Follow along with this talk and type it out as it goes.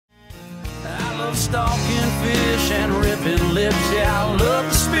love stalking fish and ripping lips. Yeah, I love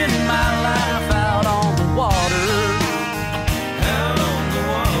to spend my life out on the water. Out on the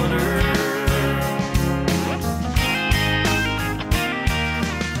water.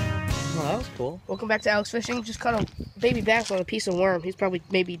 Oh, that was cool. Welcome back to Alex Fishing. Just caught a baby bass on a piece of worm. He's probably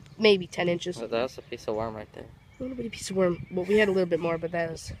maybe 10 inches. Oh, that's a piece of worm right there. A little bitty piece of worm. Well, we had a little bit more, but that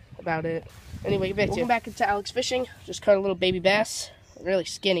was about it. Anyway, welcome back into Alex Fishing. Just caught a little baby bass. Really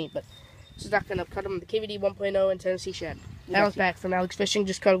skinny, but this is not gonna cut him. The KVD 1.0 and Tennessee shad. Alex back from Alex Fishing.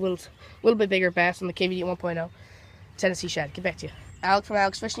 Just caught a little bit bigger bass on the KVD 1.0 Tennessee shad. Get back to you. Alex from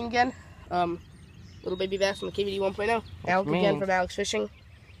Alex Fishing again. Little baby bass on the KVD 1.0. Alex again from Alex Fishing.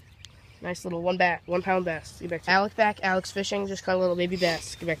 Nice little 1 pound bass. Get back to you. Alex back, Alex Fishing. Just caught a little baby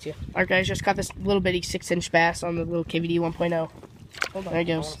bass. Get back to you. Alright guys, just caught this little bitty 6-inch bass on the little KVD 1.0. There he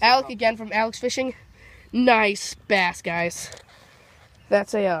goes. Alex again from Alex Fishing. Nice bass, guys.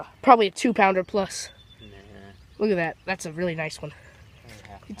 That's a probably a 2-pounder plus. Nah. Look at that. That's a really nice one.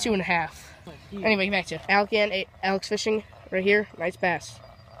 2.5. Anyway, get back to you. Alex again, Alex Fishing right here. Nice bass.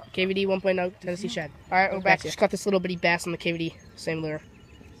 KVD 1.0 Tennessee shad. Alright, we're back. Just caught this little bitty bass on the KVD. Same lure.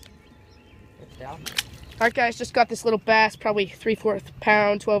 Alright guys, just got this little bass, probably 3/4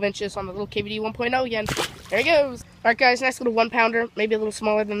 pound, 12 inches on the little KVD 1.0 again. There he goes. Alright guys, nice little 1 pounder, maybe a little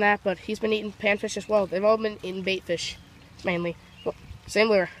smaller than that, but he's been eating panfish as well. They've all been eating bait fish, mainly. Well, same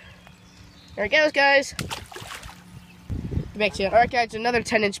lure. There he goes, guys. Back to you. Alright guys, another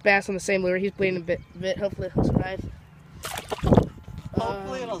 10-inch bass on the same lure. He's bleeding a bit. Hopefully he'll survive.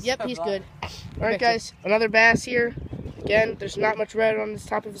 Yep, he's good. Alright guys, another bass here. Again, there's not much red on the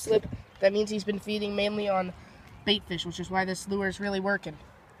top of his lip. That means he's been feeding mainly on bait fish, which is why this lure is really working.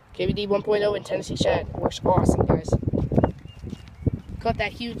 KVD 1.0 and Tennessee shad. Works awesome, guys. Caught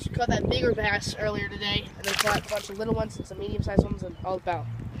that bigger bass earlier today, and then caught a bunch of little ones and some medium-sized ones, and all about.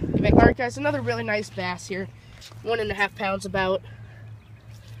 Alright guys, another really nice bass here. 1.5 pounds about.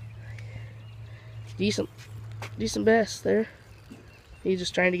 Decent bass there. He's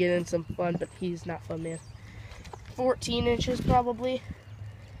just trying to get in some fun, but he's not fun, man. 14 inches probably.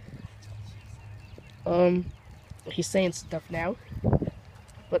 He's saying stuff now,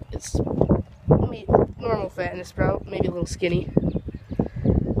 but it's normal fatness, bro. Maybe a little skinny.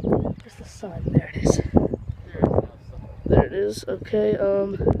 Where's the sun? There it is. There it is. Okay.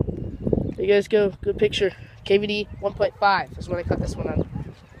 There you guys go. Good picture. KVD 1.5 is what I cut this one on.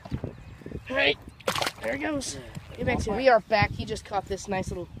 All right, there it goes. Get back to. We are back. He just caught this nice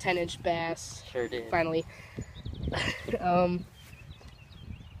little 10-inch bass. Sure did. Finally. On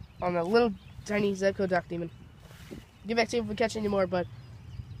a little tiny Zebco duck demon. Get back to you if we catch any more, but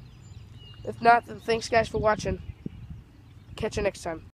if not, then thanks guys for watching. Catch you next time.